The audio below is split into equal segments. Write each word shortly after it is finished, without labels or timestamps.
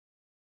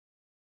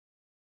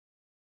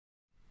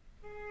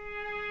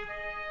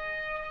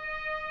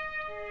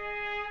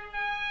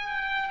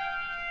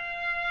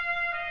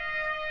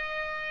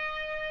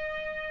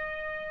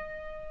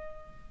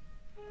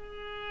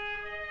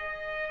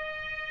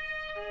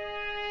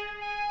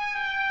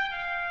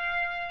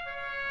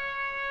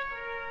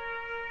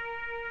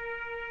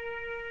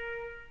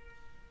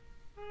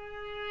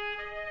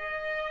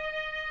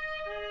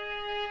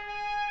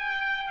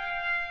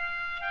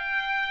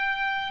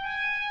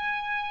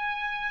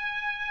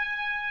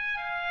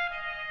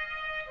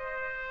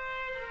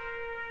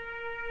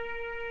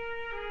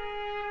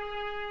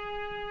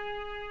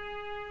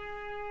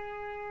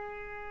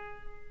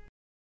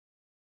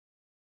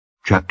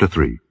Chapter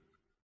 3.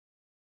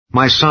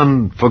 My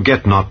son,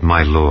 forget not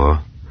my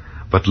law,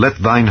 but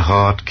let thine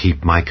heart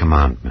keep my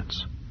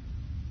commandments.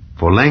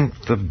 For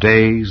length of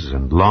days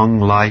and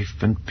long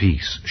life and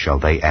peace shall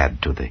they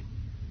add to thee.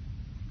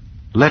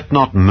 Let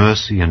not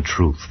mercy and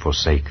truth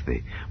forsake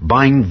thee.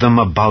 Bind them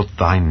about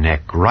thy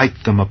neck,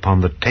 write them upon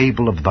the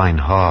table of thine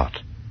heart.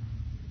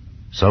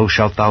 So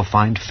shalt thou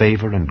find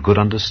favor and good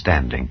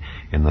understanding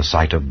in the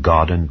sight of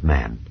God and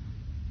man.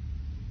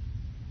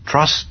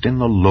 Trust in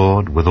the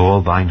Lord with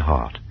all thine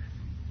heart,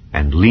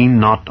 and lean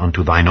not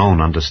unto thine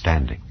own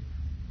understanding.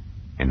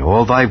 In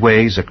all thy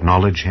ways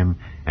acknowledge him,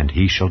 and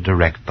he shall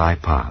direct thy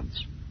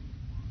paths.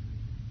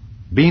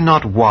 Be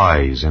not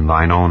wise in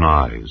thine own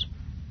eyes.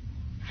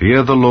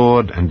 Fear the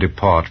Lord, and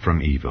depart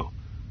from evil.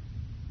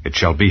 It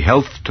shall be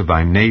health to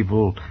thy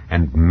navel,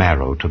 and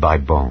marrow to thy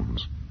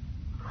bones.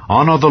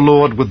 Honor the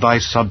Lord with thy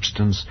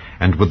substance,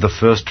 and with the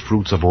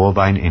firstfruits of all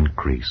thine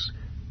increase.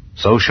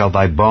 So shall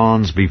thy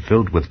barns be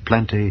filled with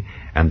plenty,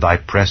 and thy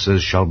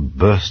presses shall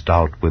burst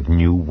out with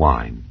new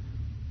wine.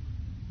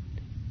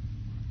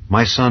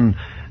 My son,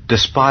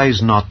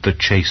 despise not the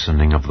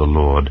chastening of the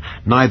Lord,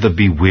 neither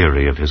be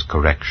weary of his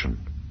correction.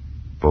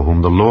 For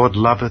whom the Lord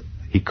loveth,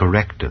 he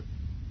correcteth,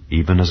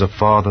 even as a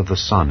father the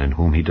son in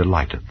whom he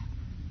delighteth.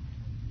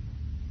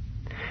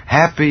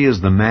 Happy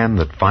is the man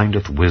that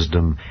findeth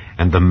wisdom,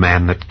 and the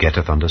man that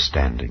getteth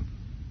understanding.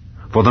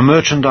 For the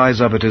merchandise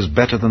of it is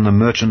better than the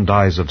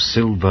merchandise of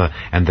silver,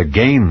 and the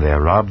gain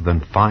thereof than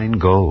fine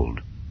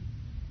gold.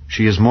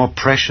 She is more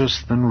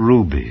precious than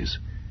rubies,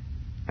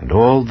 and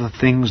all the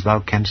things thou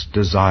canst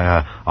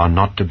desire are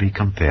not to be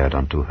compared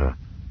unto her.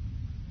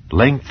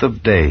 Length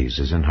of days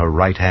is in her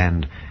right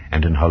hand,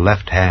 and in her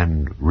left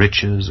hand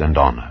riches and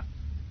honor.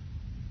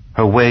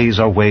 Her ways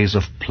are ways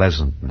of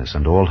pleasantness,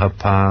 and all her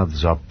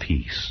paths are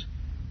peace.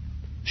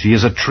 She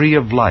is a tree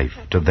of life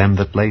to them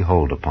that lay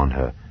hold upon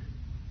her,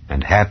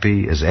 and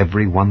happy is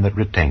every one that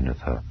retaineth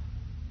her.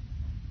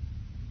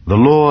 The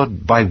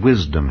Lord by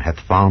wisdom hath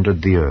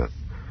founded the earth,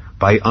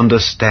 by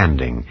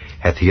understanding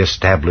hath he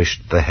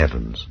established the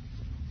heavens.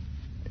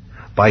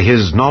 By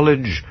his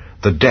knowledge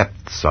the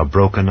depths are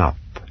broken up,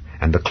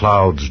 and the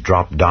clouds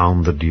drop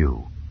down the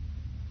dew.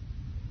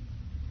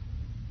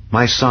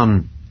 My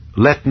son,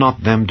 let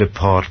not them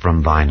depart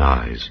from thine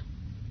eyes.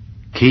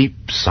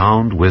 Keep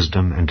sound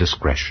wisdom and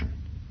discretion.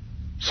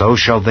 So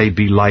shall they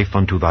be life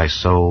unto thy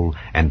soul,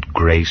 and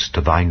grace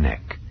to thy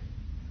neck.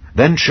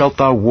 Then shalt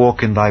thou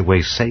walk in thy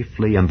way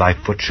safely, and thy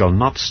foot shall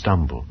not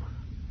stumble.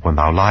 When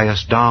thou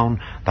liest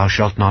down, thou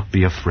shalt not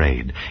be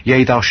afraid.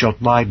 Yea, thou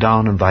shalt lie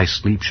down, and thy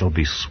sleep shall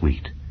be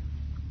sweet.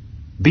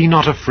 Be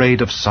not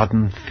afraid of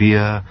sudden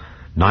fear,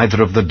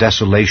 neither of the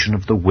desolation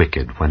of the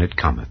wicked when it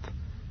cometh.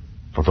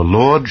 For the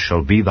Lord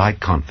shall be thy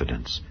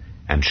confidence,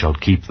 and shall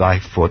keep thy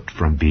foot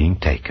from being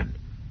taken.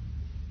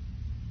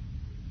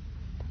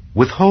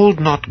 Withhold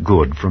not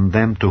good from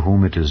them to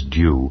whom it is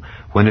due,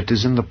 when it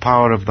is in the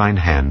power of thine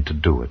hand to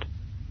do it.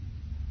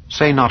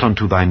 Say not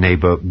unto thy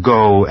neighbor,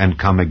 Go and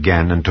come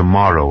again, and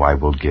tomorrow I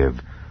will give,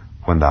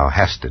 when thou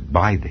hast it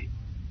by thee.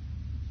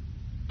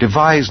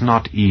 Devise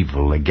not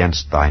evil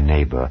against thy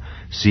neighbor,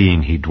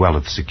 seeing he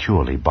dwelleth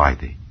securely by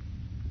thee.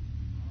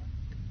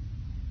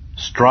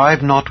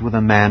 Strive not with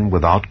a man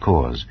without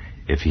cause,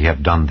 if he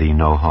have done thee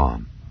no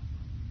harm.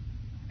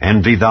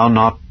 Envy thou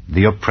not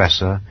the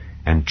oppressor,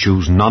 and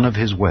choose none of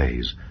his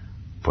ways,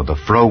 for the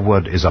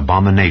froward is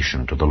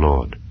abomination to the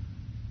Lord,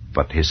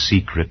 but his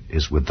secret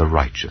is with the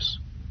righteous.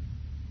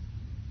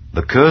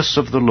 The curse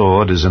of the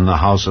Lord is in the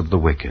house of the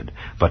wicked,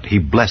 but he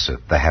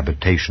blesseth the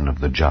habitation of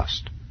the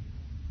just.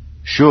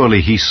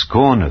 Surely he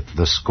scorneth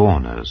the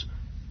scorners,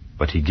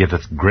 but he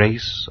giveth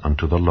grace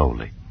unto the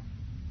lowly.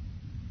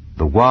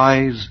 The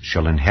wise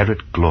shall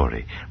inherit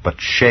glory, but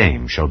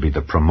shame shall be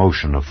the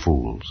promotion of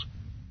fools.